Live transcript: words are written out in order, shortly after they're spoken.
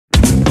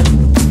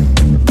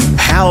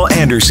Hal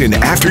Anderson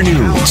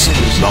Afternoons,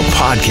 the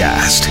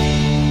podcast.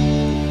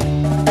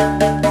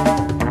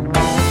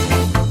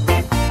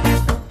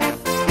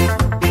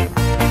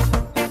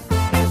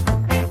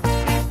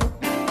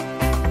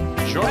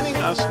 Joining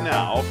us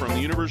now from the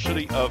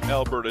University of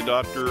Alberta,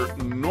 Dr.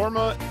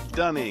 Norma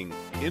Dunning,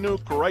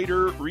 Inuk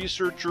writer,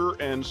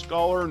 researcher, and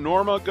scholar.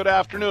 Norma, good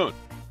afternoon.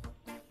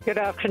 Good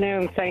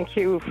afternoon. Thank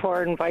you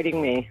for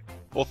inviting me.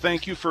 Well,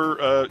 thank you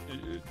for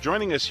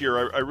joining us here.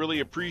 I really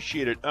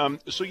appreciate it.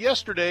 So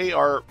yesterday,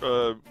 our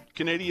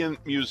Canadian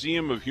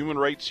Museum of Human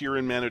Rights here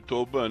in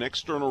Manitoba, an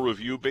external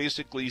review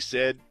basically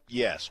said,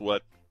 yes,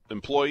 what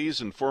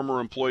employees and former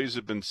employees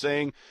have been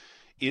saying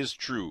is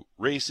true.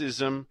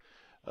 Racism,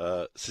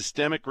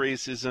 systemic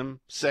racism,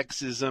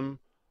 sexism,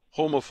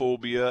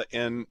 homophobia,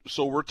 and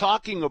so we're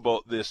talking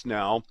about this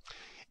now.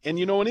 And,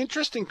 you know, an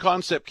interesting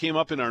concept came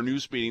up in our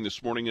news meeting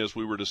this morning as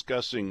we were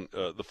discussing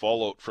the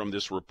fallout from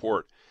this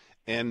report.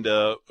 And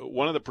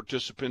one of the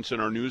participants in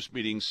our news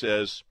meeting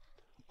says,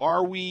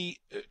 are we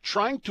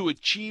trying to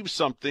achieve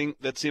something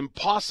that's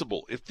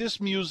impossible? If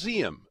this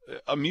museum,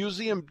 a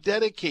museum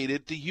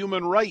dedicated to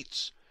human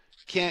rights,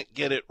 can't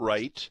get it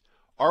right,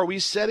 are we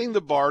setting the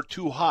bar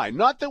too high?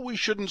 Not that we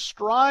shouldn't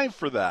strive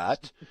for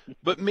that,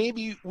 but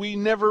maybe we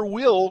never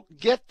will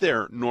get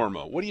there,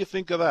 Norma. What do you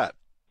think of that?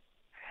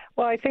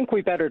 Well, I think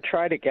we better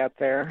try to get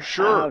there.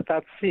 Sure.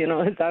 That's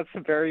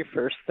the very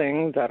first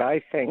thing that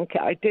I think.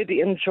 I did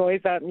enjoy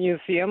that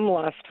museum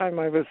last time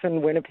I was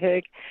in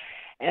Winnipeg,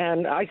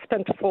 and I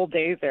spent a full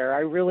day there. I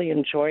really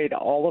enjoyed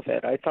all of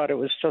it. I thought it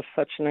was just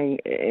such an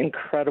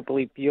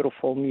incredibly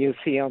beautiful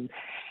museum.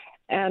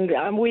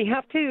 And we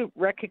have to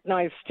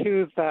recognize,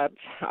 too, that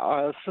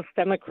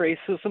systemic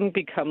racism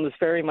becomes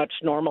very much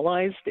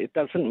normalized. It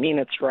doesn't mean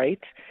it's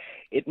right.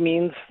 It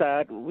means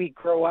that we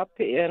grow up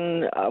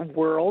in a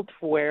world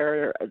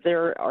where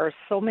there are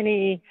so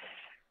many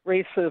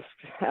racist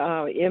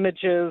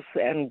images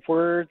and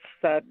words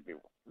that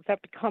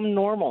become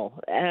normal.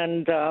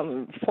 And,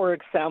 for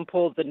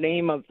example, the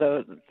name of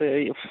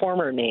the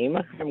former name,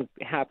 I'm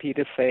happy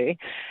to say,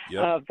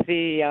 of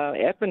the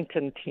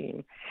Edmonton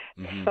team.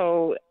 Mm-hmm.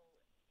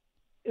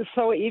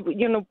 So,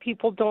 you know,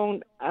 people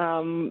don't,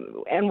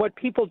 and what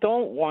people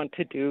don't want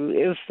to do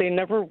is they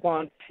never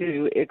want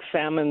to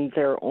examine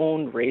their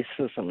own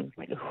racism.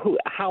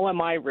 How am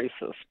I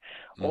racist?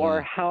 Mm-hmm.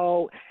 Or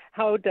how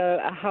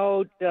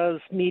does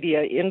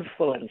media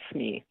influence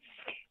me?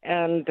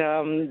 And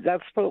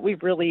that's what we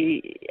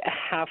really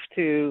have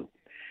to,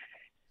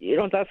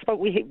 that's what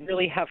we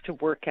really have to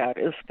work at,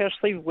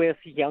 especially with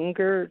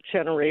younger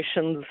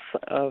generations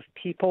of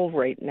people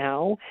right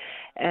now.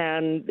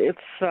 And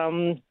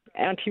it's,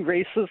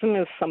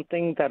 anti-racism is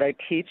something that I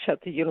teach at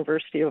the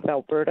University of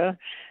Alberta.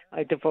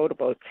 I devote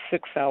about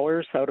 6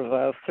 hours out of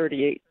a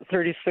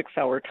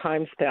 36-hour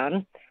time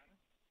span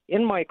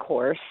in my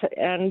course,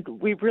 and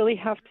we really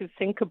have to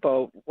think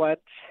about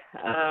what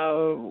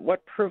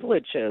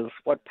privilege is,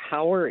 what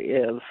power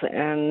is,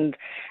 and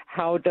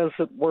how does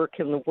it work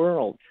in the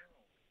world.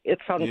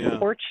 It's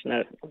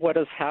unfortunate what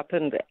has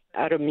happened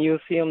at a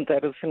museum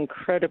that is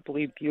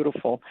incredibly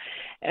beautiful.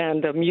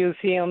 And a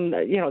museum,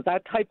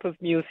 that type of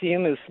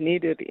museum is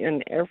needed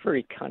in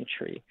every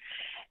country.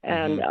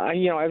 And, I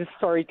was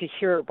sorry to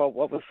hear about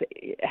what was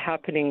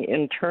happening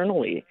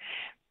internally.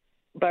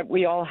 But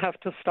we all have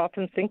to stop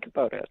and think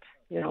about it,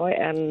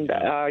 and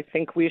I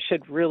think we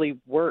should really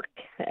work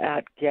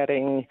at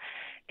getting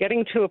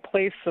to a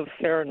place of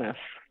fairness.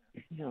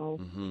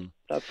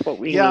 That's what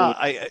we need.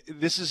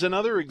 This is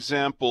another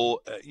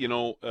example,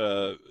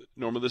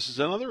 Norma, this is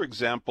another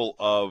example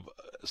of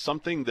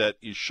something that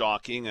is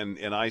shocking.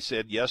 And I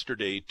said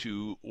yesterday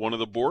to one of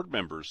the board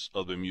members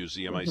of the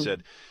museum, I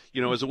said,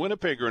 as a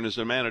Winnipegger and as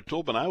a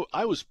Manitoban,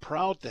 I was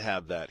proud to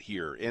have that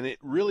here. And it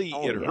really,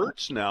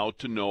 hurts now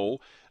to know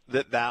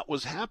that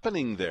was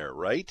happening there,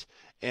 right?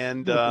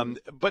 And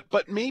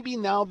but maybe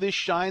now this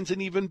shines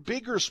an even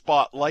bigger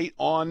spotlight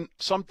on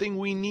something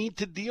we need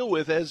to deal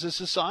with as a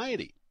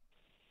society.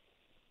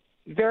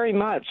 Very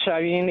much.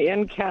 I mean,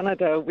 in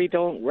Canada, we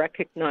don't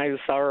recognize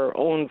our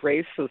own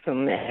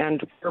racism,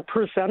 and we're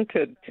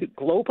presented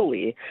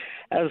globally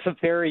as a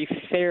very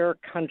fair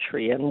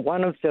country and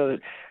one of the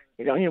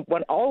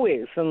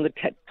always in the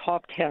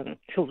top 10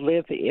 to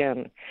live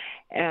in.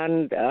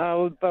 And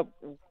but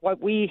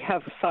what we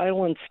have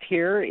silenced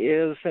here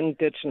is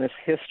Indigenous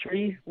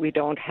history. We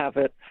don't have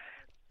it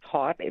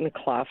taught in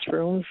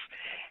classrooms.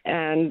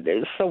 And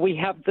so we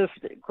have this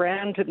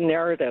grand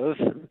narrative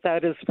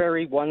that is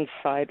very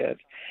one-sided.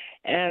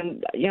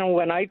 And,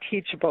 when I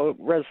teach about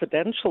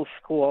residential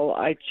school,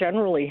 I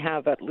generally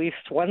have at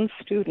least one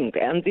student,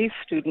 and these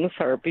students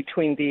are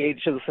between the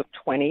ages of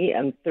 20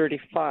 and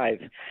 35,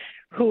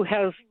 who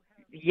has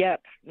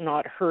yet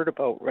not heard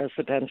about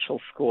residential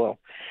school.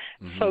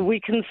 So we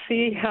can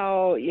see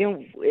how,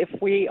 if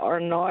we are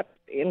not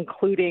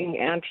including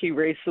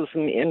anti-racism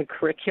in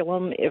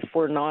curriculum, if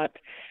we're not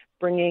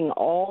bringing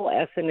all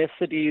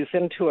ethnicities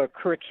into a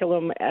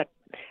curriculum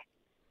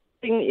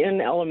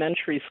in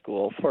elementary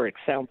school, for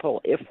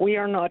example, if we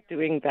are not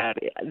doing that,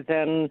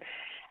 then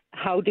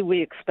how do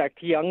we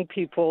expect young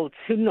people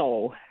to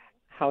know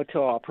how to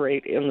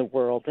operate in the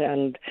world?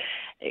 And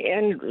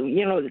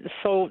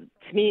so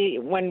to me,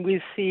 when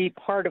we see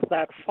part of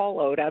that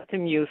fallout at the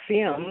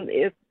museum,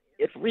 it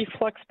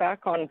reflects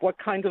back on what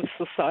kind of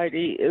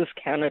society is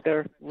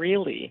Canada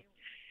really.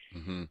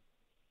 Mm-hmm.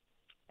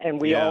 And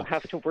we all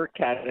have to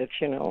work at it,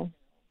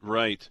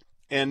 Right.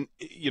 And,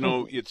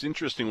 it's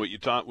interesting what you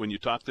when you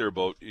talk there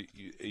about,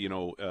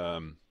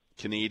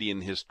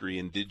 Canadian history,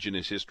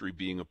 Indigenous history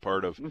being a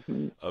part of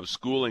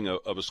schooling,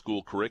 of a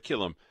school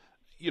curriculum.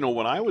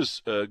 When I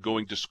was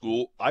going to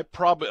school, and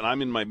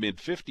I'm in my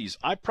mid-50s,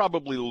 I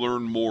probably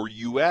learned more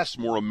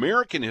more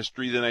American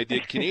history than I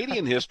did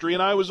Canadian history.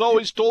 And I was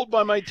always told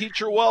by my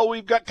teacher, well,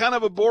 we've got kind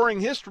of a boring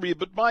history,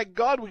 but my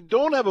God, we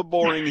don't have a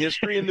boring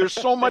history. And there's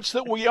so much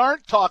that we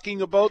aren't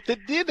talking about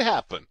that did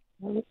happen.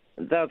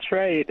 That's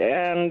right.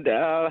 And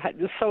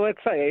so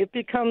it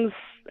becomes,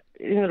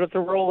 the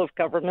role of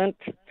government,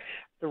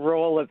 the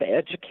role of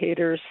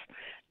educators,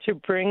 to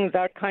bring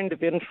that kind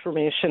of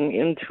information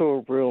into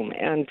a room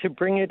and to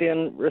bring it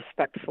in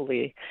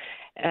respectfully.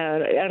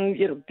 And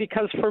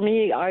because for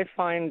me, I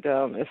find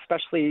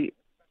especially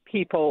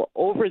people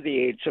over the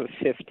age of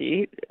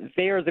 50,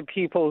 they are the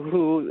people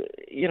who,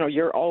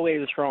 you're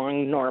always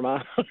wrong,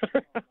 Norma.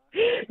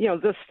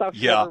 This stuff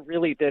never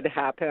really did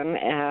happen.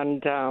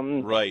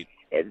 And right.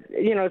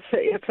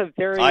 It's a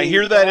very... I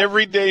hear that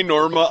every day,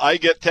 Norma. I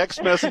get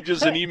text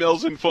messages and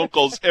emails and phone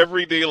calls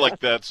every day like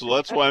that, so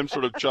that's why I'm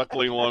sort of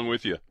chuckling along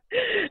with you.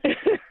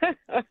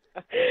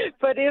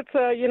 But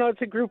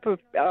it's a group of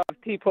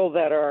people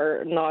that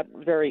are not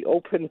very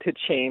open to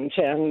change,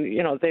 and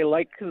they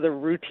like the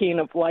routine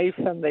of life,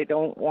 and they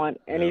don't want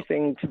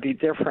anything to be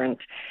different.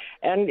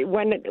 And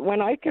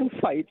when I can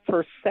fight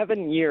for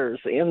 7 years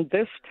in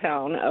this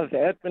town of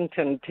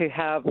Edmonton to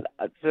have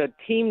the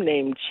team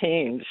name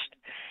changed,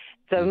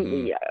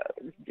 the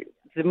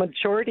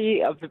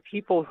majority of the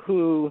people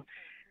who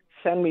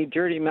send me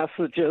dirty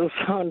messages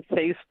on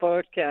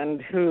Facebook and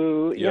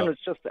who,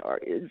 just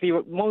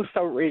the most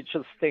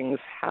outrageous things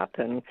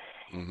happen.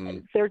 Mm-hmm.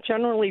 They're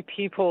generally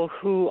people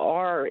who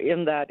are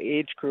in that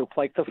age group,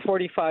 like the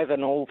 45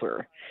 and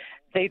older.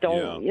 They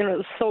don't,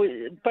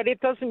 but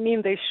it doesn't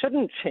mean they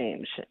shouldn't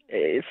change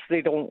if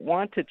they don't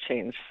want to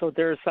change. So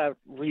there's that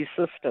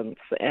resistance.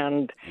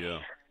 And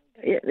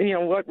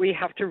what we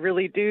have to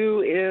really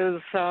do is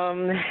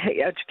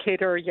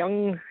educate our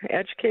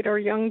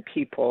young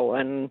people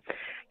and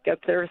get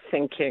their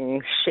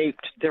thinking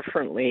shaped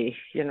differently,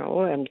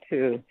 and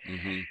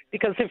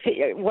because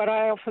what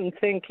I often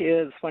think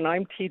is when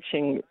I'm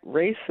teaching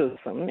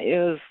racism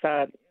is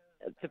that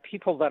the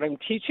people that I'm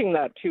teaching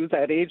that to,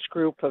 that age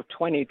group of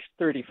 20 to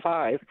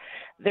 35,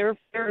 they're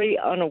very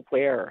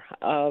unaware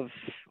of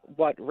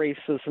what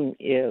racism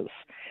is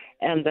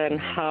and then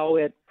how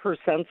it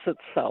presents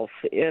itself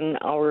in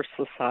our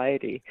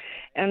society.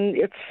 And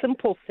it's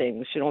simple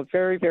things,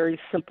 very, very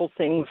simple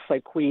things,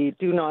 like we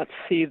do not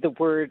see the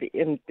word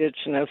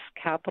Indigenous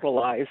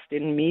capitalized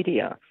in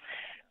media,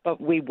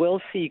 but we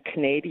will see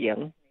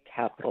Canadian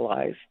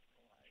capitalized.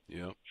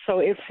 Yeah. So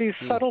it's these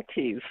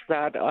subtleties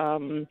that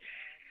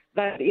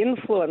that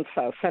influence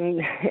us,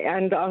 and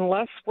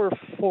unless we're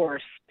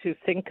forced to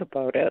think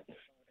about it,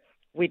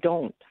 we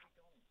don't.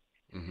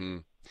 Mm-hmm.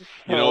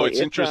 It's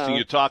interesting.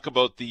 You talk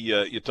about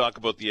the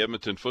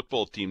Edmonton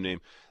football team name.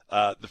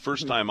 The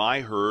first time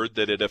I heard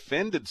that it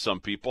offended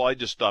some people, I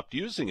just stopped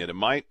using it. And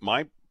my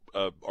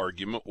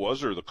argument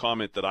was, or the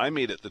comment that I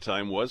made at the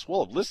time was,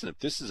 well, listen, if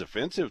this is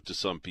offensive to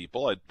some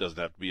people, it doesn't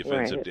have to be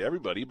offensive to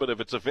everybody, but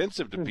if it's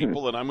offensive to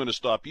people, then I'm going to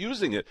stop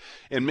using it.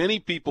 And many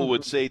people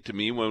would say to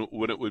me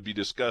when it would be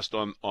discussed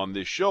on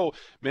this show,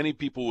 many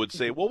people would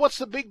say, well, what's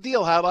the big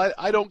deal, Hal?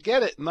 I don't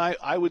get it. And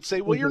I would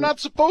say, well, you're not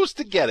supposed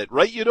to get it,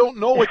 right? You don't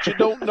know what you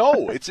don't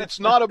know.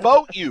 It's not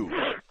about you.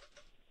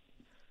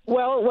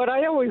 Well, what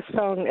I always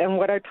found, and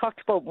what I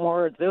talked about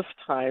more this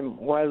time,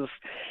 was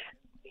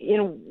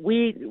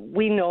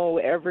we know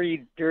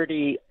every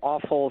dirty,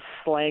 awful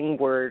slang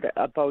word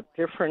about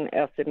different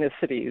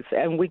ethnicities,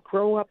 and we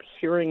grow up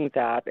hearing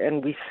that,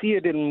 and we see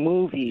it in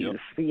movies.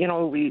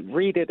 Yep. We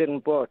read it in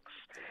books.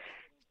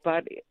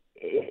 But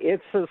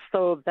it's as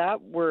though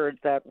that word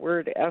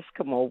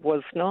Eskimo,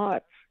 was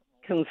not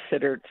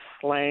considered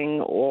slang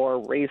or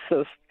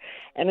racist.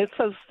 And it's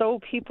as though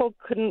people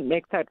couldn't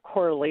make that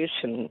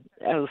correlation,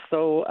 as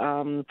though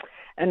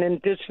an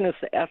Indigenous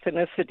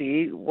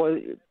ethnicity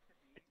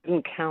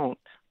didn't count,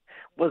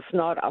 was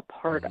not a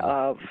part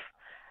of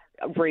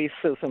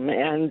racism,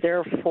 and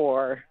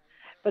therefore,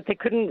 but they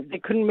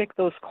couldn't make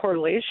those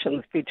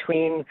correlations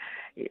between,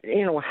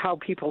 how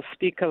people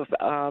speak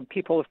of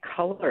people of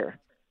color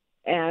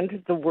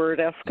and the word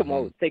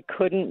Eskimo. They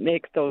couldn't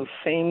make those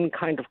same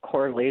kind of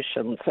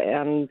correlations,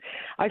 and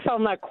I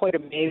found that quite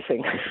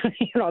amazing.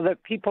 That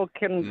people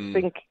can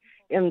think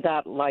in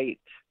that light.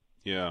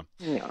 Yeah.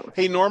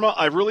 Hey, Norma,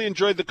 I've really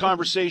enjoyed the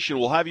conversation.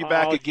 We'll have you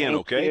back again,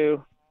 okay?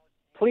 You.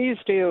 Please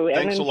do.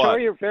 Thanks and a lot.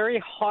 enjoy your very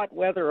hot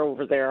weather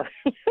over there.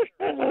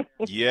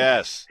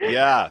 Yes,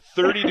 yeah.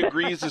 30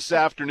 degrees this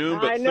afternoon,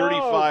 but I know,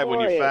 35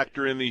 when you boy.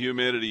 factor in the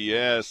humidity.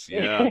 Yes,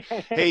 yeah.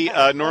 Hey,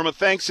 Norma,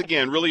 thanks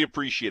again. Really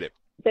appreciate it.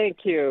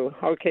 Thank you.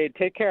 Okay,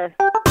 take care.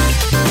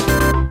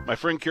 My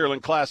friend Carolyn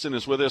Klassen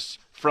is with us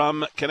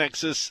from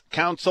Connexus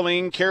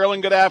Counseling.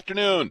 Carolyn, good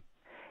afternoon.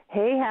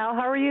 Hey, Hal,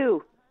 how are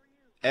you?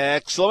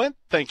 Excellent.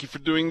 Thank you for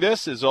doing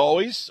this, as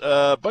always.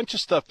 A bunch of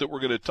stuff that we're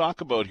going to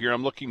talk about here.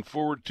 I'm looking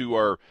forward to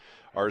our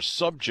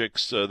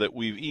subjects that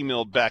we've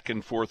emailed back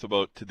and forth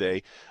about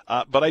today.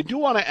 But I do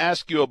want to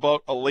ask you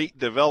about a late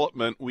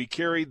development. We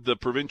carried the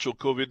provincial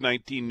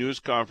COVID-19 news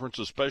conference,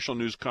 a special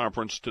news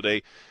conference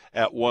today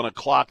at 1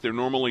 o'clock. They're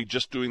normally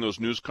just doing those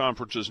news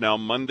conferences now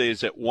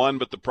Mondays at 1,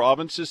 but the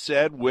province has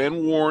said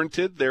when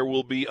warranted there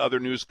will be other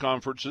news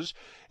conferences.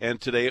 And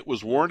today it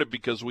was warranted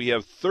because we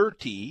have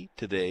 30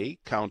 today,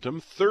 count them,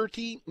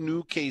 30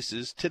 new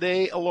cases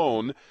today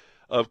alone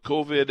of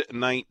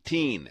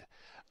COVID-19.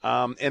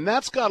 And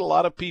that's got a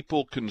lot of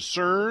people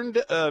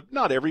concerned.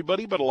 Not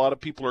everybody, but a lot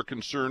of people are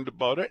concerned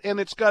about it. And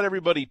it's got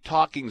everybody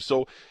talking.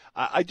 So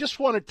I just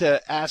wanted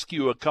to ask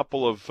you a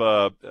couple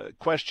of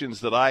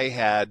questions that I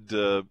had,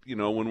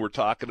 when we're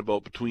talking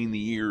about between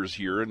the ears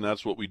here. And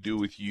that's what we do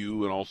with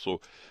you and also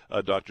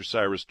Dr.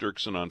 Cyrus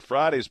Dirksen on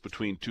Fridays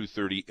between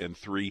 2:30 and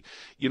 3.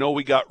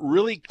 We got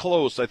really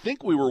close. I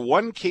think we were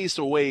one case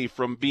away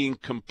from being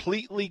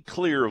completely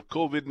clear of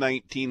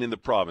COVID-19 in the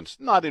province.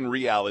 Not in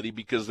reality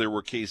because there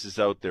were cases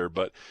out there,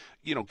 but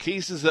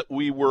cases that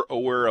we were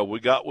aware of. We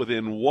got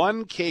within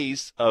one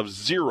case of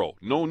zero.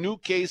 No new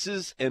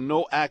cases and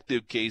no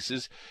active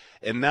cases.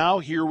 And now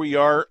here we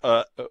are,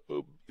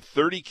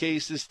 30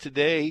 cases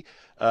today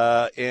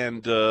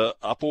and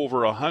up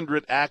over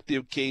 100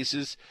 active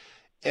cases.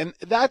 And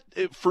that,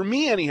 for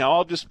me anyhow,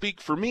 I'll just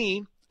speak for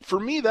me. For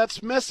me,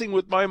 that's messing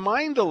with my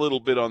mind a little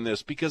bit on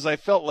this because I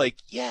felt like,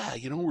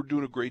 we're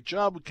doing a great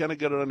job. We kind of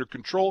got it under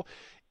control.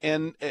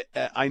 And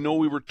I know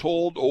we were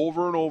told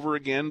over and over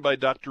again by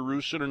Dr.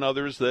 Roussin and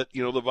others that,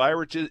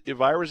 the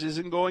virus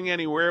isn't going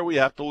anywhere. We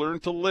have to learn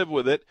to live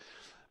with it.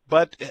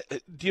 But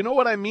do you know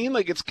what I mean?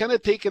 Like, it's kind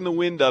of taken the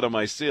wind out of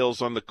my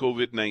sails on the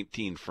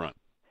COVID-19 front.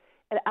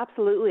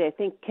 Absolutely. I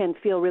think can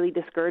feel really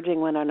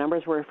discouraging when our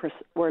numbers were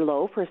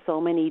low for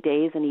so many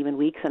days and even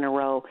weeks in a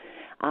row.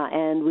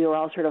 And we were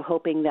all sort of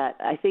hoping that,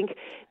 I think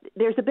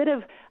there's a bit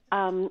of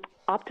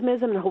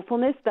optimism and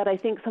hopefulness that I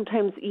think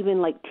sometimes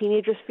even like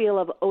teenagers feel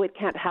of, it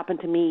can't happen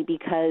to me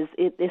because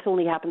this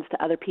only happens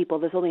to other people.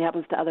 This only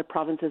happens to other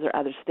provinces or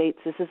other states.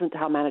 This isn't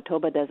how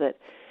Manitoba does it.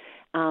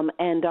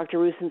 And Dr.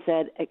 Roussin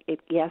said,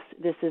 yes,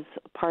 this is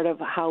part of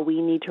how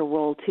we need to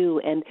roll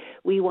too. And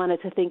we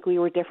wanted to think we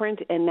were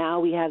different, and now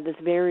we have this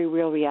very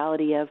real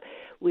reality of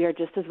we are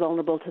just as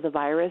vulnerable to the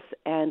virus,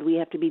 and we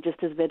have to be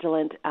just as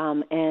vigilant.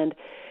 And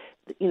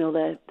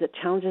the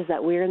challenges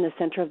that we're in the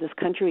center of this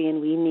country, and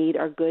we need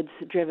our goods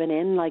driven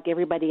in like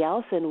everybody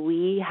else, and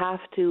we have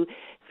to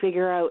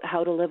figure out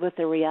how to live with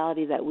the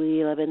reality that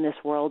we live in this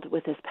world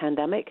with this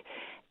pandemic.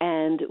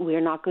 And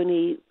we're not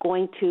going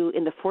to,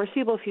 in the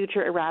foreseeable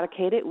future,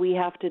 eradicate it. We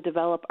have to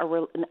develop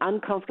an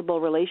uncomfortable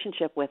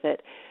relationship with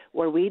it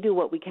where we do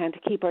what we can to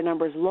keep our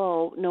numbers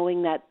low,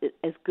 knowing that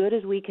as good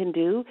as we can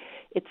do,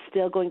 it's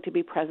still going to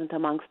be present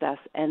amongst us.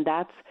 And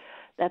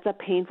that's a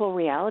painful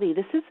reality.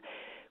 This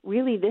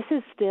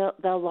is still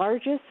the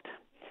largest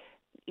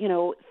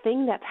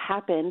thing that's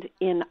happened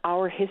in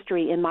our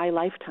history in my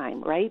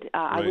lifetime, right?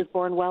 Right. I was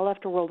born well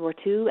after World War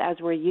II, as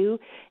were you,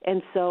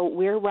 and so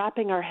we're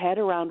wrapping our head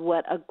around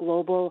what a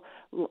global,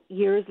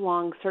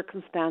 years-long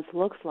circumstance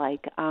looks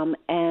like,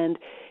 and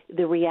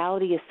the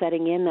reality is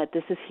setting in that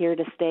this is here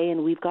to stay,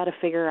 and we've got to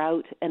figure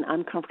out an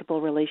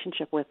uncomfortable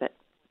relationship with it.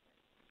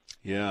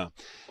 Yeah.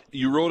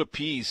 You wrote a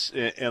piece,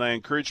 and I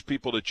encourage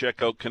people to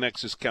check out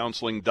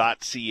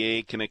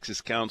connexuscounseling.ca.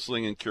 Connexus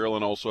Counseling and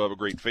Carolyn also have a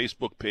great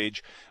Facebook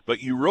page. But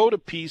you wrote a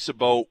piece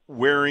about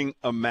wearing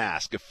a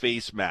mask, a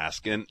face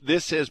mask. And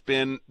this has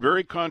been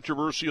very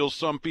controversial.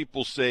 Some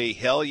people say,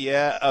 hell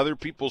yeah. Other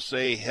people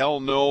say, hell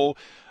no.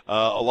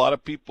 A lot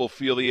of people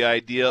feel the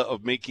idea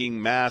of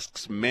making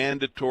masks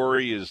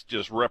mandatory is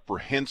just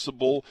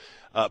reprehensible.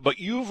 But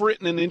you've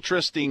written an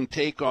interesting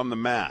take on the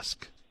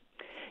mask.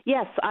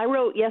 Yes, I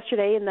wrote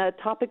yesterday, and the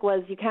topic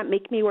was, you can't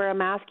make me wear a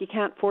mask, you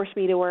can't force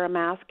me to wear a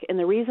mask. And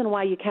the reason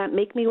why you can't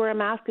make me wear a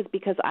mask is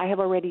because I have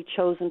already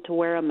chosen to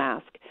wear a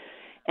mask.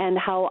 And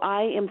how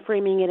I am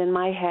framing it in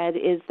my head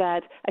is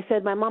that I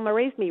said my mama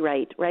raised me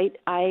right?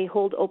 I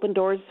hold open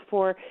doors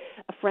for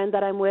a friend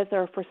that I'm with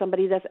or for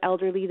somebody that's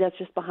elderly that's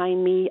just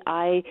behind me.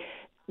 I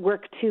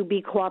work to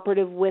be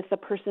cooperative with a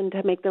person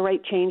to make the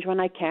right change when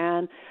I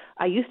can.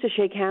 I used to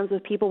shake hands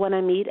with people when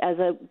I meet as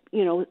as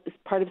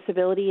part of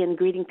civility and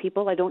greeting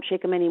people. I don't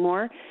shake them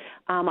anymore.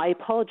 I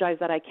apologize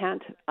that I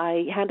can't.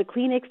 I hand a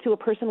Kleenex to a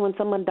person when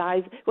someone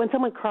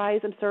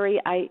cries,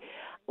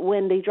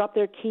 when they drop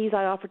their keys,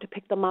 I offer to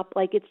pick them up.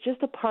 Like, it's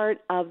just a part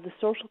of the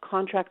social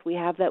contract we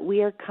have that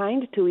we are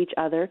kind to each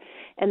other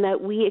and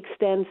that we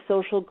extend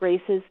social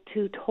graces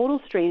to total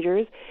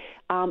strangers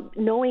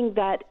knowing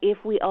that if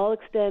we all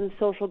extend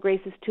social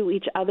graces to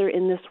each other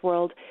in this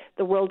world,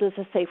 the world is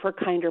a safer,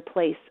 kinder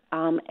place.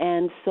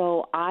 And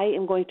so I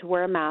am going to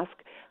wear a mask.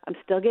 I'm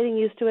still getting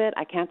used to it.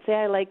 I can't say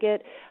I like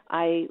it.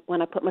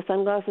 When I put my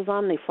sunglasses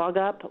on, they fog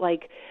up.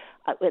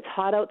 It's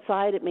hot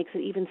outside. It makes it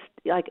even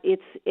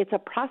it's a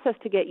process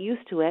to get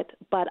used to it.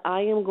 But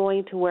I am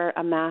going to wear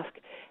a mask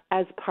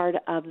as part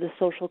of the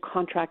social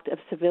contract of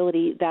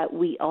civility that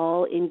we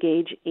all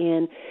engage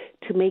in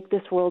to make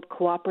this world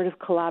cooperative,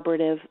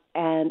 collaborative,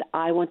 and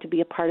I want to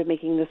be a part of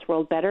making this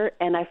world better.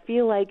 And I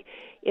feel like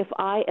if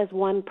I, as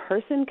one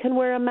person, can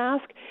wear a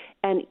mask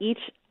and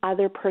each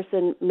other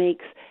person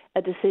makes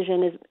a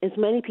decision, as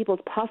many people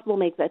as possible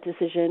make that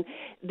decision,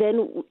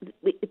 then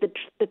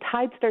the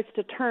tide starts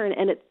to turn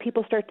and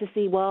people start to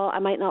see, well, I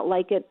might not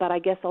like it, but I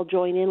guess I'll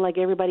join in like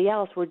everybody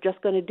else. We're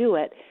just going to do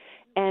it.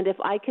 And if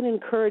I can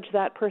encourage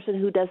that person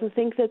who doesn't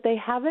think that they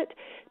have it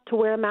to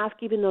wear a mask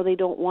even though they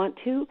don't want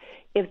to,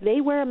 if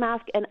they wear a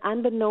mask and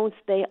unbeknownst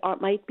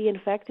might be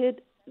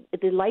infected,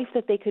 the life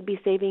that they could be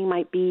saving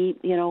might be,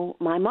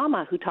 my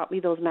mama who taught me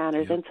those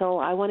manners. Yep. And so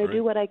I want to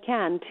do what I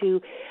can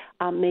to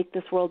make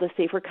this world a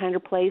safer, kinder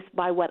place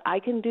by what I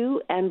can do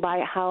and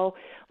by how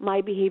my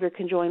behavior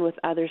can join with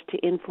others to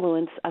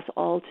influence us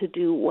all to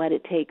do what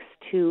it takes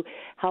to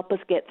help us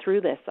get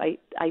through this. I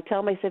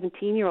tell my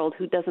 17-year-old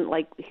who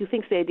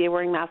thinks the idea of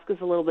wearing masks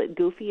is a little bit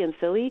goofy and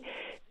silly,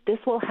 this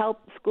will help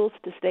schools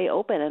to stay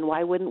open, and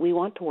why wouldn't we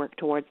want to work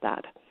towards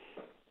that?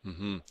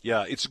 Mm-hmm.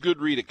 Yeah, it's a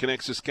good read at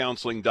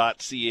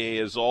connexuscounseling.ca,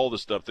 as all the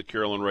stuff that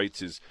Carolyn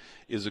writes is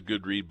a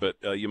good read, but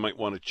you might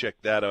want to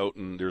check that out,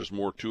 and there's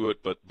more to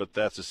it, but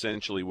that's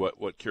essentially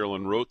what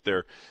Carolyn wrote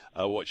there,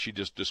 what she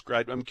just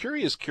described. I'm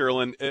curious,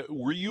 Carolyn,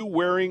 were you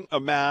wearing a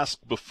mask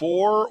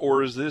before,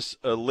 or is this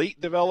a late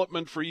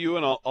development for you?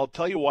 And I'll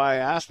tell you why I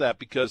asked that,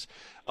 because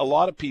a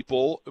lot of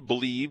people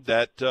believe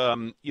that,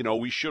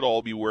 we should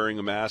all be wearing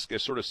a mask. I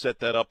sort of set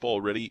that up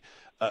already.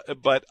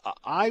 But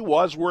I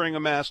was wearing a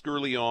mask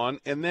early on,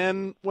 and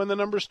then when the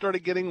numbers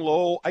started getting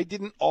low, I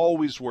didn't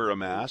always wear a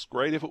mask,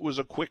 right? If it was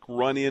a quick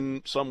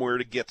run-in somewhere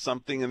to get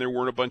something and there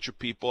weren't a bunch of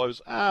people, I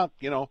was,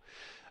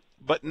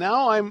 But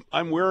now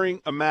I'm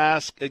wearing a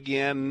mask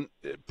again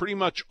pretty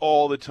much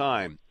all the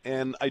time,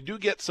 and I do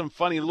get some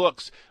funny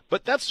looks,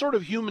 but that's sort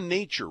of human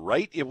nature,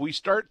 right? If we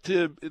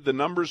the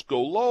numbers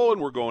go low and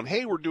we're going,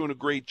 hey, we're doing a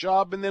great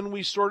job, and then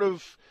we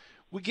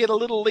get a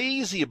little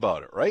lazy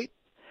about it, right?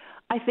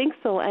 I think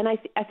so, and I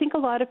think a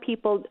lot of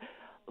people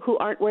who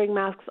aren't wearing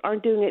masks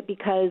aren't doing it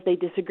because they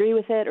disagree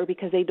with it or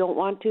because they don't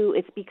want to.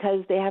 It's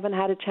because they haven't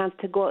had a chance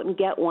to go out and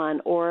get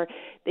one, or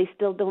they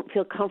still don't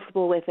feel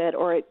comfortable with it,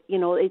 or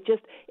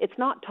it's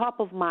not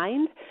top of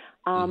mind.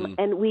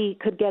 And we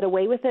could get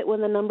away with it when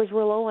the numbers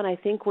were low, and I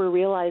think we're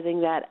realizing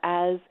that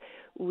as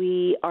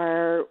we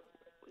are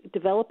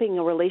developing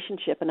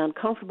an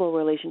uncomfortable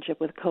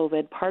relationship with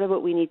COVID, part of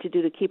what we need to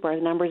do to keep our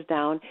numbers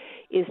down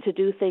is to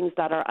do things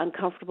that are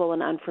uncomfortable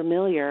and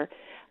unfamiliar.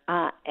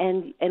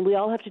 And we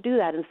all have to do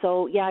that. And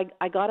so,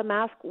 I got a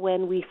mask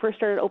when we first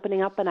started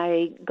opening up and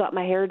I got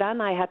my hair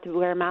done. I had to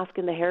wear a mask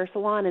in the hair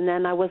salon, and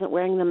then I wasn't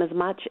wearing them as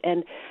much.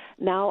 And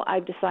now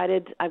I've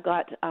decided I've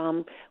got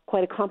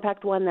quite a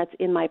compact one that's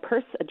in my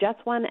purse, a Jets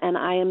one, and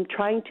I am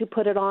trying to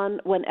put it on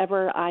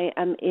whenever I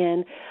am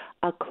in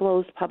a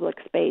closed public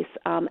space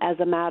as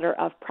a matter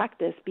of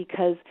practice,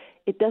 because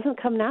it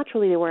doesn't come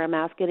naturally to wear a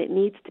mask, and it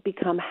needs to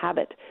become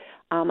habit.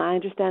 I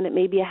understand it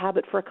may be a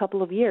habit for a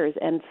couple of years,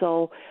 and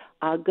so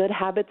good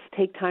habits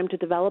take time to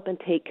develop and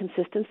take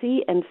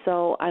consistency, and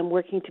so I'm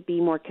working to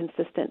be more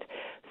consistent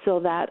so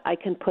that I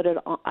can put it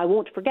on. I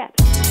won't forget.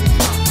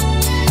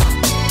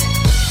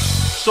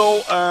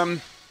 So,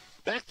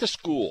 back to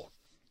school.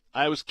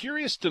 I was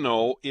curious to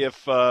know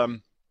if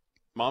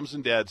moms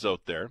and dads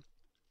out there,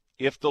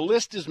 if the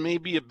list is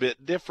maybe a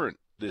bit different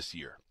this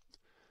year.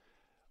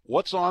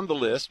 What's on the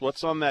list?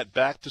 What's on that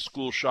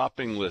back-to-school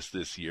shopping list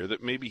this year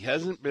that maybe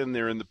hasn't been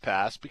there in the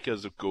past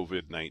because of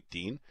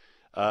COVID-19?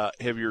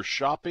 Have your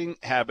shopping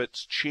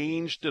habits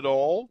changed at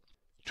all?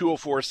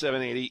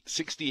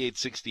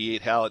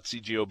 204-780-6868, Hal at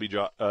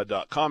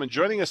cjob.com. And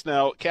joining us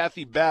now,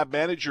 Kathy Babb,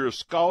 manager of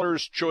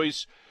Scholar's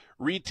Choice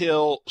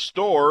Retail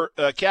Store.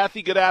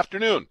 Kathy, good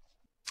afternoon.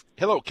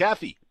 Hello,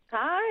 Kathy.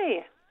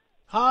 Hi.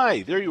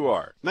 Hi, there you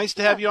are. Nice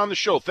to have you on the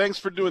show. Thanks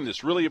for doing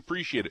this. Really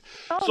appreciate it.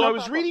 So I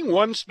was reading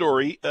one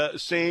story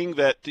saying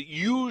that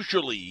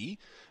usually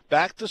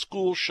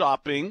back-to-school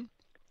shopping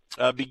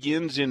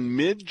begins in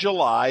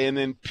mid-July and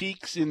then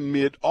peaks in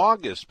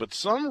mid-August. But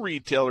some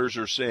retailers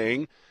are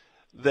saying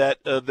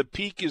that the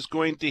peak is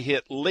going to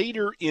hit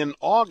later in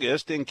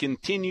August and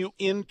continue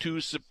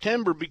into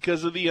September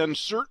because of the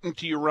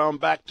uncertainty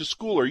around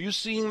back-to-school. Are you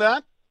seeing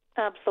that?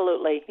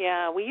 Absolutely,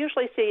 yeah. We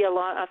usually see a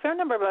fair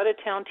number of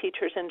out-of-town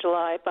teachers in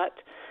July, but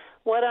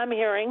what I'm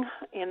hearing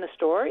in the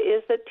store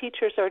is that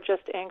teachers are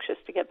just anxious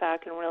to get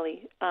back and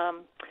really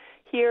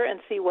hear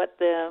and see what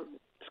the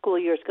school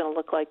year is going to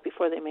look like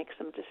before they make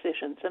some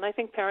decisions. And I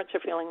think parents are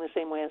feeling the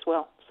same way as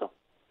well. So,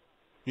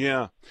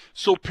 Yeah.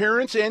 So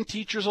parents and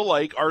teachers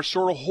alike are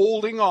sort of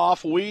holding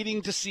off,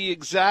 waiting to see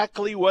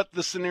exactly what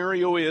the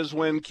scenario is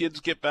when kids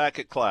get back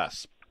at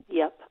class.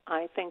 Yep,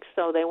 I think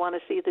so. They want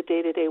to see the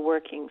day-to-day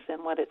workings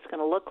and what it's going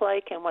to look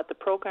like and what the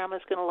program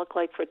is going to look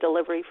like for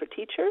delivery for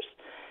teachers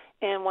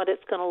and what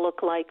it's going to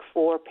look like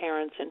for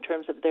parents in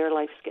terms of their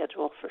life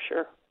schedule, for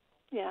sure.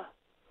 Yeah.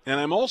 And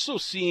I'm also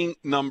seeing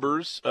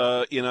numbers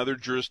in other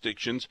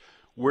jurisdictions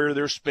where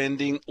they're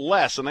spending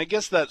less. And I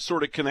guess that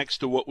sort of connects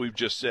to what we've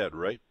just said,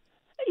 right?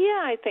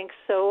 Yeah, I think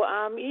so.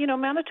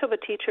 Manitoba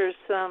teachers,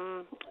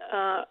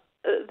 I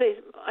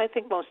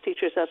think most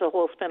teachers as a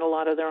whole spend a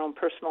lot of their own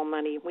personal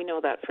money. We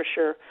know that for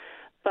sure.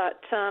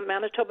 But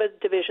Manitoba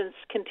divisions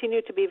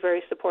continue to be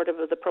very supportive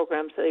of the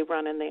programs they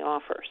run and they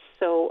offer.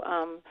 So,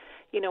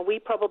 we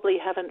probably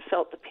haven't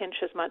felt the pinch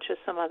as much as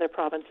some other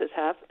provinces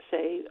have,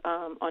 say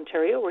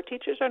Ontario, where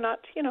teachers are not,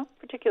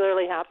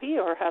 particularly happy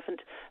or have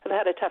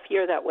had a tough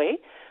year that way.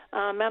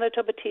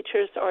 Manitoba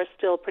teachers are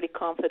still pretty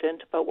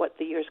confident about what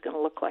the year is going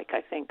to look like,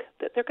 I think,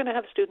 that they're going to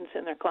have students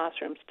in their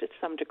classrooms to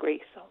some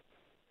degree. So,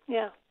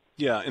 yeah.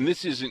 Yeah, and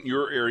this isn't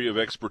your area of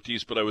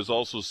expertise, but I was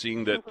also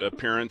seeing that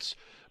parents,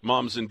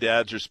 moms and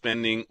dads are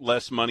spending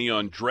less money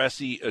on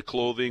dressy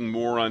clothing,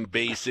 more on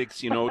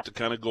basics, to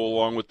kind of go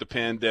along with the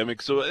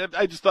pandemic. So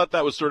I just thought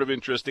that was sort of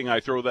interesting.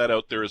 I throw that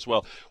out there as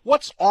well.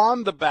 What's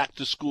on the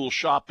back-to-school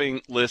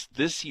shopping list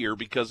this year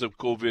because of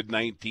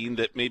COVID-19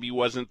 that maybe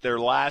wasn't there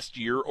last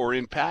year or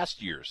in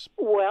past years?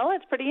 Well,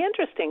 it's pretty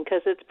interesting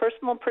because it's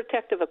personal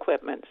protective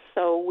equipment.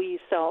 So we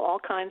sell all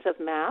kinds of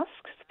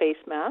masks, face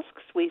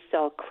masks. We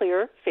sell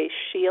clear face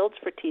shields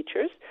for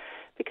teachers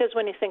because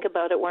when you think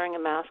about it, wearing a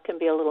mask can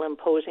be a little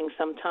imposing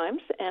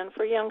sometimes. And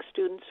for young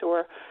students who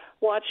are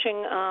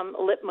watching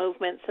lip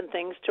movements and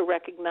things to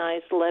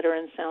recognize letter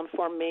and sound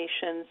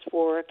formations,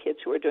 for kids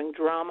who are doing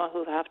drama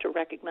who have to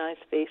recognize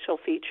facial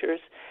features,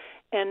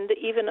 and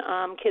even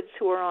kids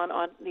who are on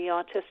the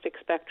autistic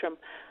spectrum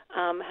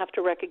have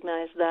to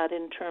recognize that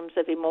in terms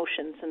of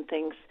emotions and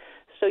things.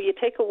 So you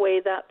take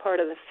away that part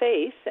of the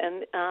face,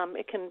 and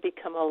it can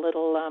become a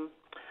little,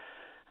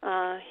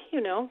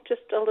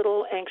 just a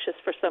little anxious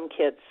for some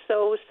kids.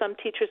 So some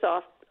teachers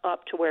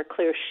opt to wear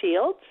clear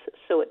shields,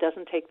 so it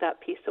doesn't take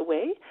that piece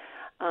away.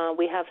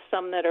 We have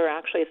some that are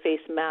actually a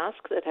face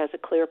mask that has a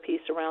clear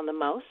piece around the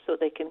mouth, so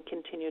they can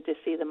continue to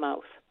see the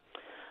mouth.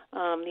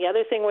 The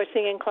other thing we're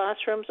seeing in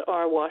classrooms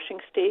are washing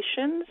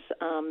stations.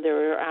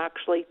 There are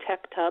actually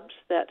tech tubs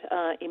that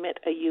emit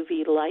a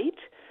UV light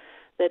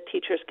that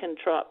teachers can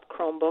drop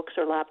Chromebooks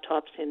or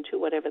laptops into,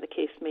 whatever the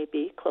case may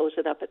be, close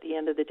it up at the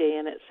end of the day,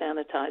 and it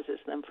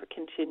sanitizes them for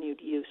continued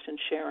use and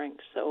sharing.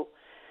 So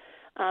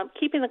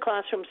keeping the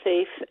classroom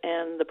safe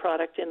and the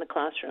product in the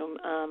classroom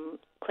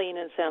clean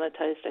and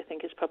sanitized, I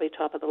think, is probably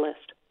top of the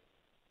list.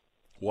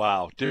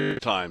 Wow,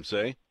 different times,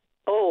 eh?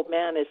 Oh,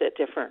 man, is it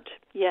different.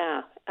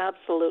 Yeah,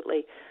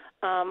 absolutely.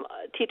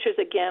 Teachers,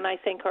 again, I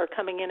think, are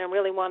coming in and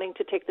really wanting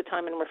to take the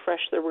time and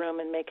refresh the room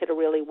and make it a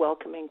really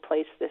welcoming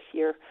place this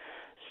year.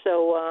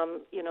 So,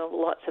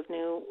 lots of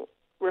new,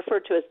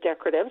 referred to as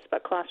decoratives,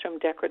 but classroom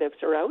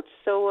decoratives are out.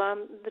 So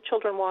the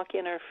children walk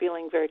in are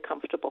feeling very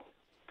comfortable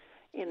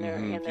in their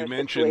You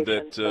mentioned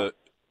that.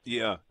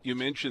 You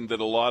mentioned that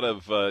a lot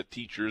of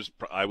teachers,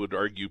 I would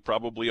argue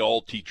probably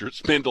all teachers,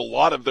 spend a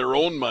lot of their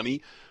own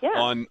money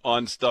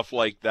on stuff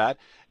like that.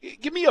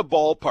 Give me a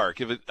ballpark.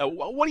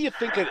 What do you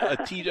think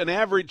an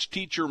average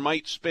teacher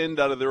might spend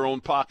out of their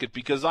own pocket?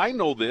 Because I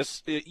know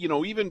this,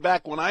 even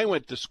back when I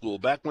went to school,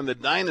 back when the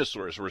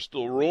dinosaurs were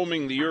still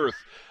roaming the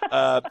earth,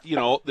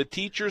 the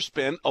teachers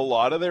spent a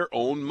lot of their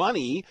own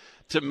money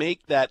to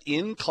make that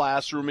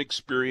in-classroom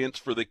experience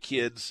for the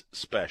kids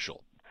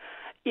special.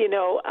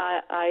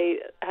 I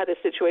had a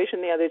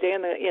situation the other day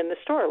in the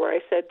store where I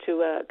said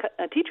to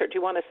a teacher, "Do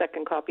you want a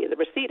second copy of the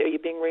receipt? Are you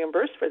being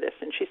reimbursed for this?"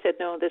 And she said,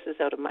 "No, this is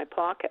out of my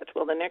pocket."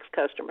 Well, the next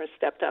customer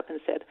stepped up and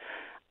said,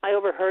 "I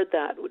overheard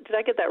that. Did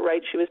I get that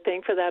right? She was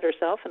paying for that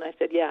herself?" And I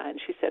said, "Yeah." And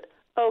she said,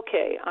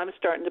 "Okay, I'm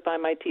starting to buy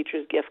my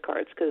teachers gift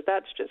cards because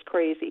that's just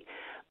crazy."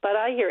 But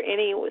I hear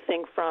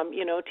anything from,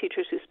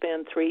 teachers who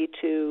spend $300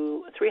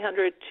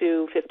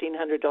 to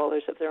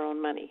 $1,500 of their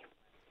own money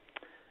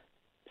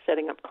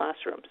setting up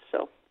classrooms.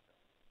 So,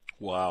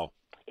 wow,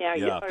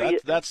 yeah,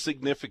 that's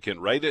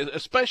significant, right?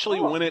 Especially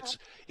when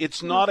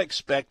it's not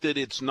expected,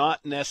 it's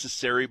not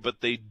necessary,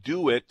 but they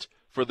do it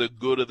for the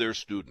good of their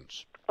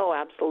students. Oh,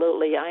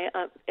 absolutely.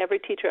 Every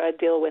teacher I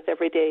deal with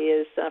every day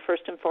is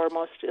first and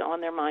foremost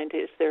on their mind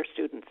is their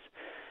students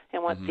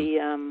and what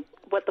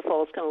the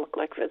fall is going to look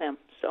like for them.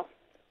 So.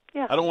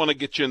 Yeah. I don't want to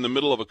get you in the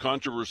middle of a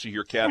controversy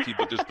here, Kathy,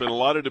 but there's been a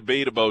lot of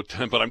debate about,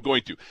 but I'm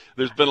going to.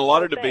 There's been a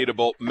lot of debate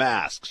about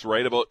masks,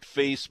 right? About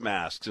face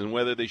masks and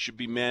whether they should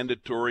be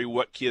mandatory.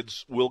 Will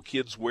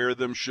kids wear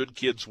them? Should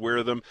kids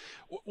wear them?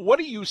 What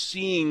are you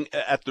seeing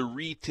at the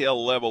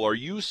retail level? Are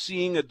you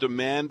seeing a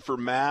demand for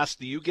masks?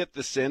 Do you get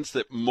the sense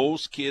that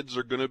most kids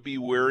are going to be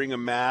wearing a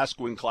mask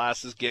when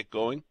classes get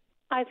going?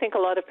 I think a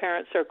lot of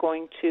parents are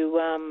going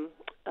to,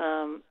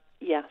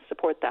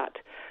 support that.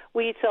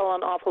 we sell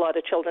an awful lot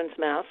of children's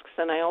masks,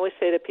 and I always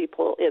say to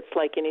people, it's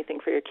like anything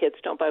for your kids.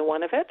 Don't buy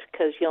one of it,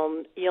 because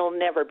you'll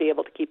never be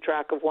able to keep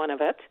track of one of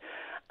it.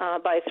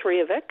 Buy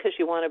 3 of it, because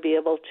you want to be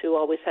able to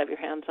always have your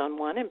hands on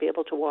one and be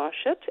able to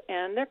wash it.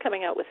 And they're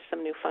coming out with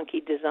some new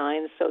funky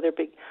designs, so they're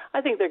big.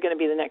 I think they're going to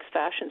be the next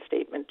fashion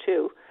statement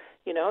too.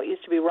 You know, it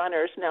used to be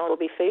runners, now it'll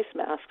be face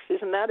masks.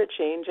 Isn't that a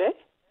change, eh?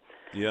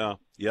 Yeah.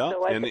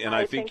 So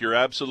I think you're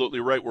absolutely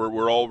right.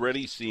 We're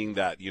already seeing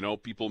that,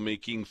 people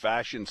making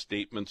fashion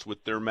statements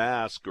with their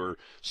mask, or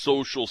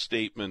social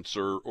statements,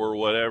 or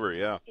whatever.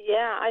 Yeah.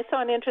 Yeah, I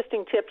saw an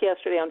interesting tip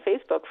yesterday on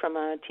Facebook from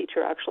a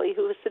teacher, actually,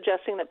 who was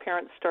suggesting that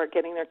parents start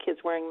getting their kids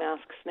wearing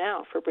masks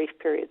now for brief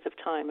periods of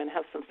time and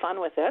have some fun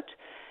with it,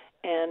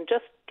 and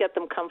just get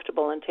them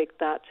comfortable and take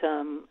that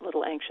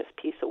little anxious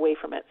piece away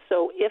from it.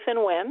 So if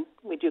and when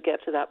we do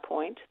get to that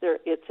point,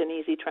 it's an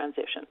easy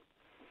transition.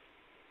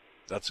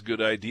 That's a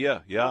good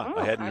idea. Yeah,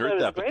 I hadn't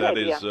heard that, but that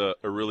idea. is a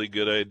really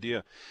good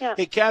idea. Yeah.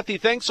 Hey, Kathy,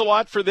 thanks a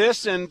lot for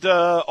this, and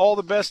all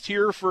the best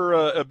here for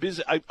a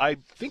busy. I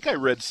think I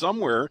read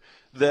somewhere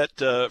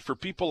that for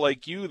people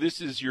like you,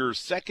 this is your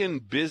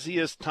second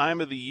busiest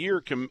time of the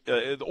year.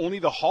 Only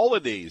the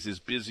holidays is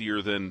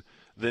busier than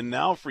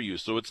now for you.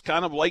 So it's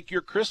kind of like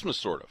your Christmas,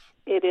 sort of.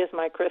 It is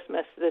my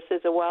Christmas. This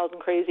is a wild and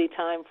crazy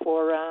time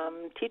for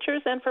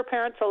teachers and for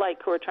parents alike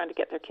who are trying to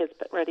get their kids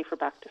ready for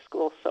back to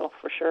school. So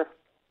for sure,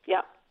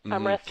 yeah.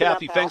 I'm resting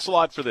Kathy, up, thanks a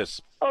lot for this.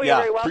 Oh, you're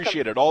very welcome.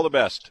 Appreciate it. All the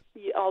best.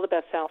 All the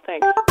best, Sal.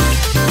 Thanks.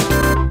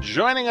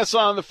 Joining us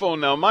on the phone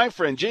now, my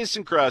friend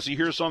Jason Krause. You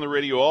hear us on the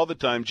radio all the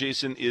time.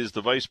 Jason is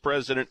the vice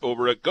president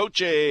over at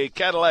Gauthier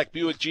Cadillac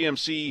Buick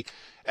GMC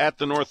at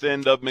the north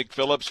end of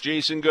McPhillips.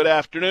 Jason, good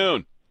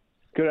afternoon.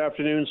 Good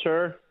afternoon,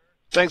 sir.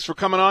 Thanks for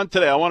coming on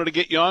today. I wanted to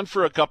get you on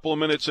for a couple of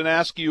minutes and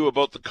ask you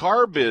about the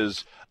car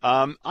biz.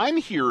 I'm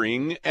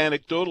hearing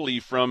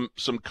anecdotally from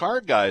some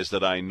car guys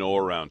that I know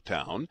around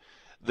town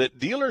that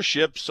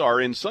dealerships are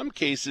in some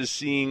cases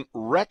seeing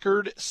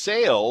record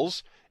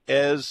sales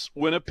as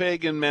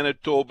Winnipeg and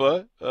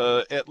Manitoba,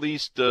 at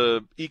least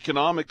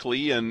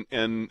economically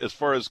and as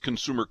far as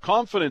consumer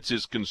confidence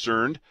is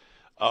concerned,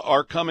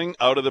 are coming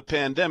out of the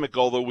pandemic,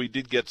 although we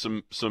did get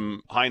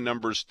some high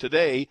numbers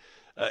today.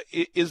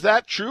 Is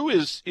that true?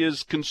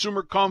 Is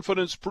consumer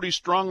confidence pretty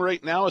strong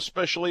right now,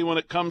 especially when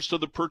it comes to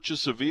the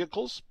purchase of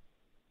vehicles?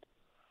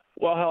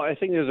 Well, I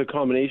think there's a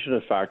combination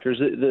of factors.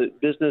 The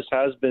business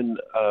has been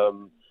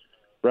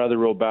rather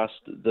robust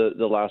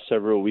the last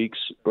several weeks,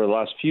 or the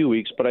last few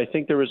weeks, but I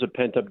think there is a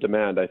pent-up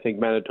demand. I think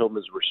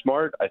Manitobans were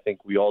smart. I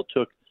think we all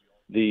took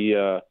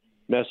the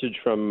message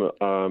from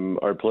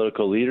our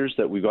political leaders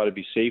that we've got to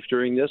be safe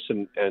during this,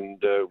 and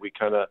we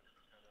kind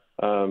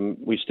of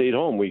we stayed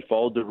home. We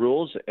followed the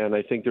rules, and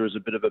I think there was a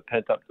bit of a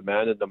pent-up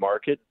demand in the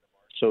market.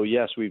 So,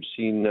 yes, we've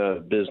seen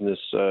business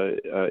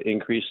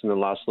increase in the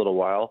last little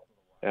while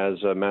as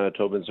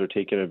Manitobans are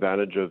taking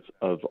advantage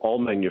of all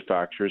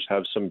manufacturers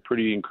have some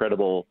pretty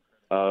incredible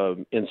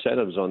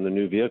incentives on the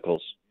new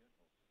vehicles.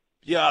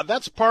 Yeah,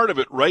 that's part of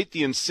it, right?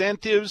 The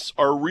incentives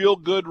are real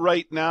good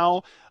right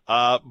now.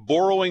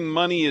 Borrowing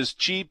money is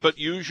cheap, but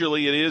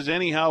usually it is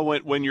anyhow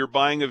when you're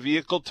buying a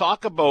vehicle.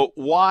 Talk about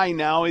why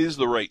now is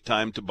the right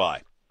time to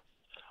buy.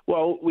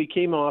 Well, we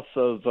came off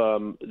of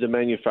the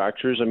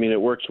manufacturers. I mean,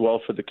 it works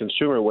well for the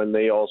consumer when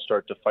they all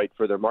start to fight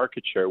for their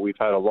market share. We've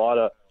had a lot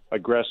of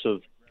aggressive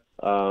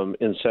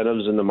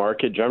incentives in the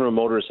market. General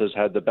Motors has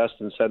had the best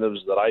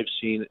incentives that I've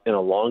seen in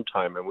a long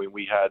time. And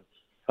we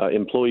had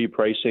employee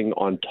pricing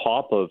on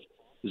top of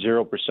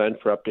 0%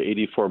 for up to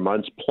 84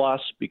 months.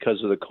 Plus,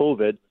 because of the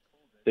COVID,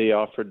 they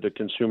offered the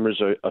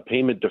consumers a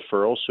payment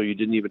deferral, so you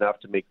didn't even have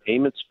to make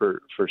payments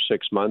for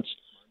 6 months.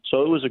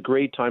 So it was a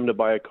great time to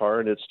buy a car,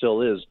 and it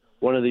still is.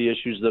 One of the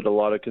issues that a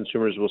lot of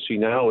consumers will see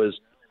now is,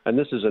 and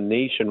this is a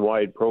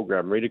nationwide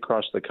program right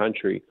across the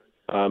country,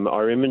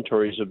 our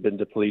inventories have been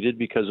depleted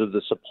because of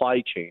the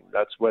supply chain.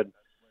 That's when,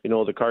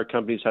 the car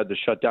companies had to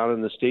shut down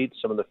in the States,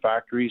 some of the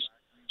factories,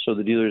 so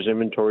the dealer's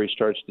inventory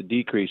starts to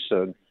decrease.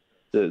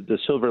 The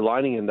silver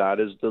lining in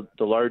that is the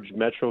large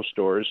metro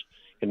stores.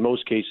 In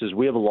most cases,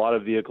 we have a lot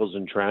of vehicles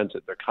in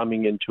transit. They're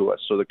coming into us.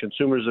 So the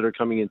consumers that are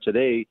coming in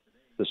today,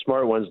 the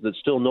smart ones that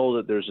still know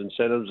that there's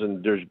incentives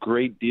and there's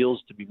great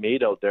deals to be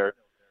made out there,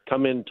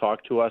 come in,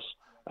 talk to us,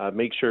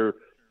 make sure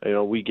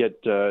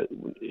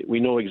we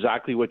know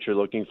exactly what you're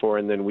looking for,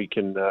 and then we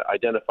can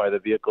identify the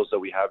vehicles that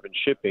we have in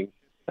shipping.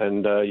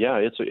 And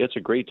it's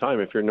a great time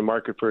if you're in the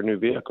market for a new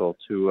vehicle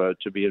to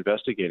be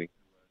investigating.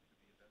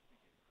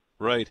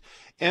 Right.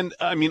 And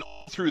I mean,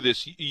 all through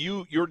this,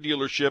 your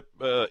dealership,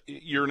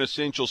 you're an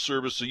essential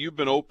service. So you've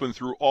been open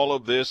through all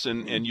of this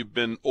and you've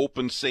been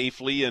open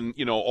safely and,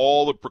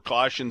 all the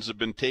precautions have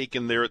been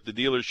taken there at the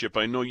dealership.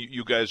 I know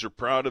you guys are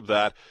proud of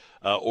that.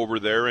 over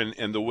there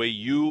and the way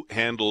you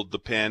handled the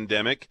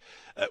pandemic.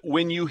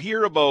 When you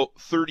hear about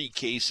 30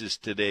 cases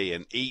today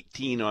and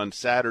 18 on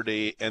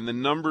Saturday, and the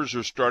numbers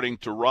are starting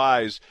to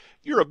rise,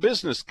 you're a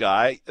business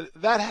guy.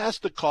 That has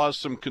to cause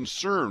some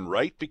concern,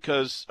 right?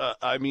 Because,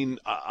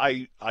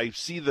 I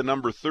see the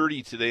number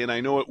 30 today, and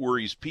I know it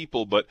worries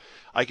people, but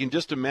I can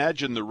just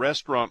imagine the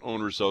restaurant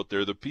owners out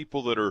there, the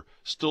people that are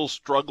still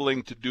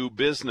struggling to do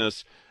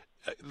business.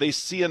 They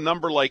see a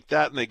number like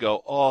that, and they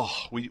go,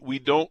 oh, we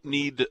don't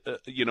need,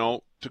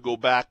 to go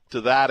back to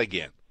that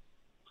again.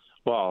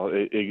 Well,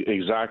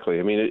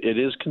 exactly. I mean, it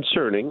is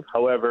concerning.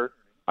 However,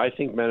 I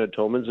think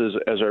Manitobans,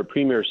 as our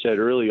premier said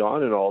early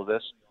on in all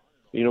this,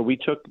 we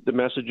took the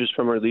messages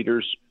from our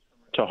leaders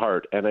to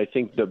heart. And I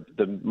think the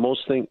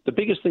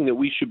biggest thing that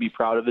we should be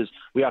proud of is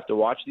we have to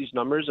watch these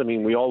numbers. I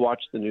mean, we all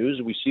watch the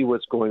news. We see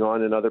what's going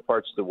on in other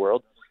parts of the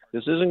world.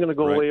 This isn't going to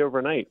go away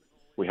overnight.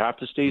 We have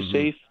to stay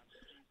safe.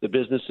 The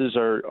businesses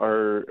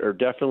are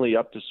definitely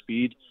up to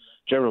speed.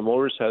 General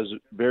Motors has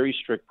very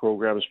strict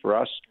programs for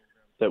us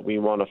that we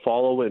want to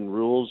follow, and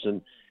rules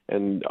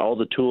and all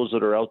the tools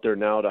that are out there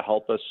now to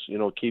help us,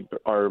 keep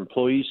our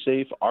employees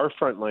safe, our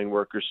frontline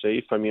workers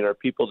safe. I mean, our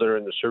people that are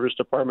in the service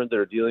department that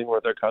are dealing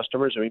with our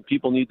customers. I mean,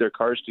 people need their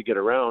cars to get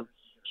around,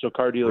 so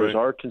car dealers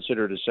are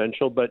considered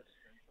essential. But,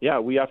 yeah,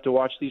 we have to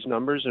watch these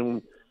numbers,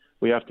 and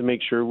we have to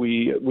make sure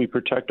we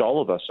protect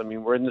all of us. I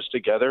mean, we're in this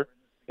together,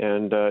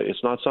 and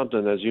it's not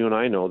something, as you and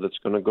I know, that's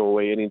going to go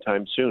away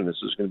anytime soon.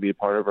 This is going to be a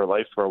part of our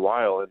life for a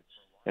while,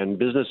 and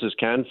businesses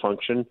can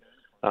function.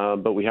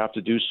 But we have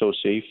to do so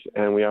safe,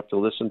 and we have to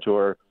listen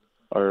to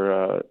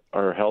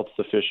our health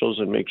officials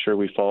and make sure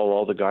we follow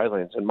all the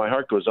guidelines. And my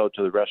heart goes out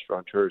to the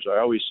restaurateurs. I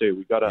always say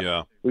we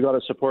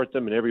gotta support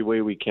them in every way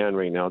we can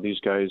right now.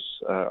 These guys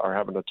are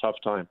having a tough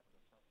time.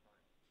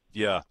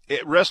 Yeah,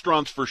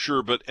 restaurants for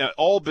sure, but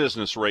all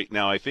business right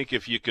now. I think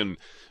if you can,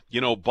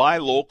 buy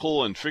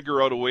local and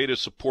figure out a way to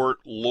support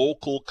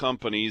local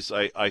companies,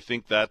 I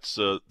think that's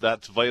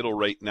vital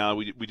right now.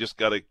 We just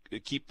got to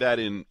keep that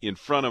in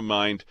front of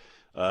mind.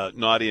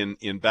 Not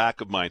in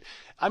back of mind.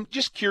 I'm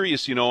just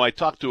curious, I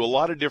talk to a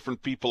lot of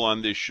different people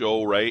on this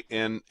show, right?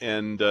 And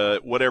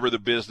whatever the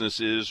business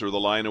is or the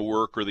line of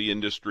work or the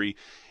industry.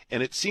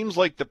 And it seems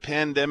like the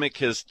pandemic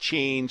has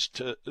changed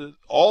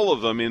all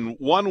of them in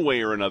one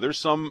way or another,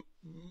 some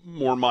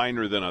more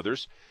minor than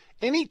others.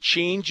 Any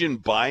change in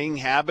buying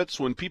habits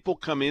when people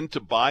come in to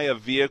buy a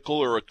vehicle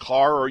or a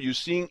car? Are you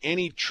seeing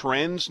any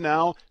trends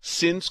now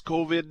since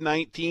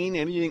COVID-19?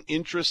 Anything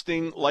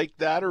interesting like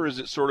that, or is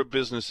it sort of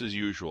business as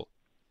usual?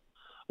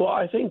 Well,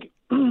 I think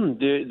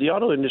the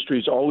auto industry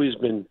has always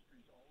been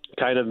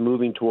kind of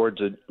moving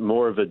towards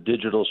more of a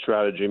digital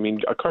strategy. I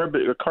mean, a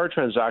car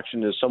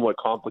transaction is somewhat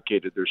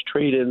complicated. There's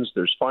trade-ins,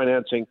 there's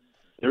financing.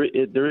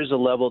 There is a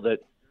level that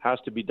has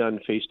to be done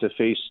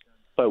face-to-face.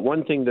 But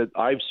one thing that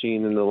I've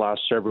seen in the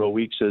last several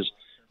weeks is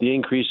the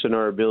increase in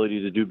our ability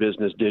to do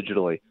business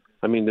digitally.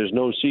 I mean, there's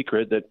no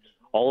secret that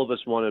all of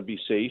us want to be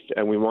safe,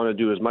 and we want to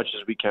do as much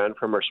as we can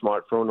from our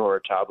smartphone or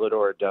a tablet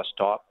or a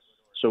desktop.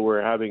 So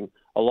we're having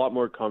a lot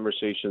more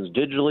conversations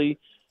digitally.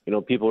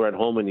 People are at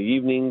home in the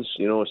evenings.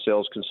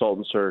 Sales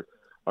consultants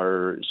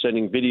are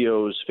sending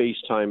videos,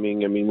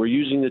 FaceTiming. I mean, we're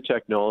using the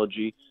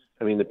technology.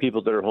 I mean, the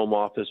people that are home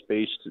office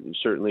based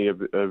certainly have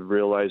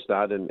realized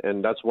that,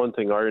 and that's one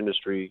thing our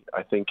industry,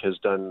 I think, has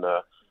done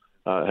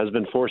has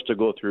been forced to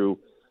go through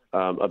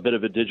a bit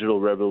of a digital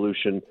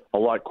revolution a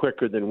lot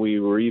quicker than we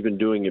were even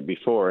doing it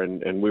before,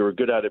 and we were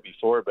good at it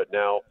before, but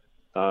now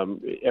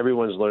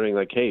everyone's learning,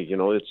 like, hey,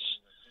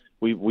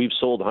 we've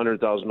sold $100,000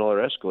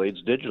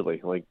 Escalades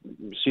digitally. Like,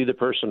 see the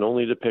person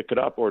only to pick it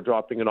up or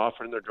dropping it off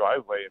in their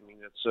driveway. I mean,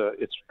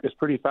 it's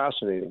pretty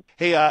fascinating.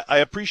 Hey, I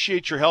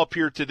appreciate your help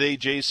here today,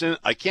 Jason.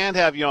 I can't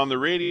have you on the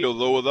radio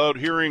though without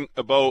hearing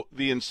about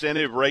the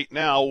incentive right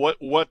now.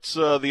 What's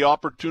the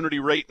opportunity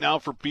right now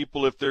for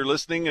people if they're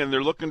listening and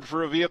they're looking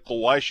for a vehicle?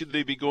 Why should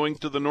they be going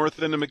to the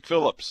north end of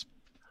McPhillips?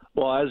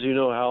 Well, as you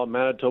know, Hal,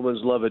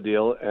 Manitobans love a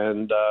deal,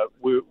 and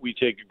we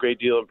take a great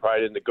deal of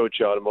pride in the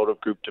Goethe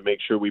Automotive Group to make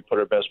sure we put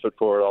our best foot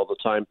forward all the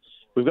time.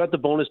 We've got the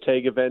bonus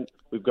tag event.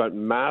 We've got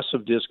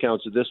massive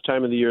discounts. At this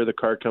time of the year, the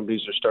car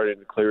companies are starting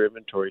to clear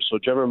inventory. So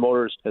General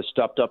Motors has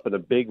stepped up in a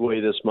big way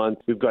this month.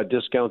 We've got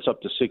discounts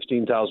up to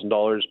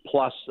 $16,000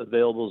 plus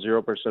available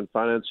 0%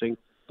 financing.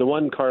 The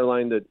one car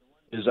line that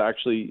is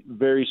actually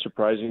very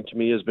surprising to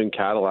me has been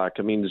Cadillac.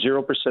 I mean,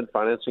 0%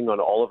 financing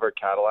on all of our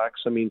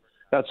Cadillacs. I mean,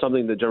 that's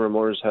something that General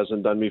Motors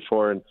hasn't done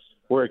before, and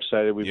we're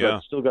excited. We've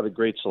still got a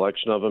great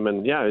selection of them,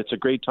 and it's a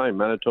great time.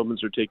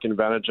 Manitobans are taking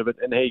advantage of it,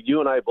 and hey,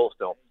 you and I both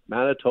know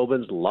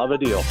Manitobans love a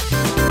deal.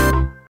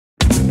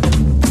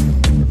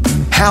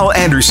 Hal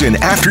Anderson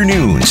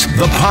Afternoons,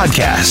 the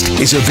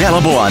podcast, is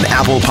available on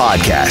Apple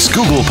Podcasts,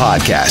 Google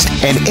Podcasts,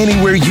 and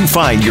anywhere you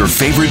find your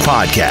favorite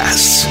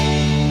podcasts.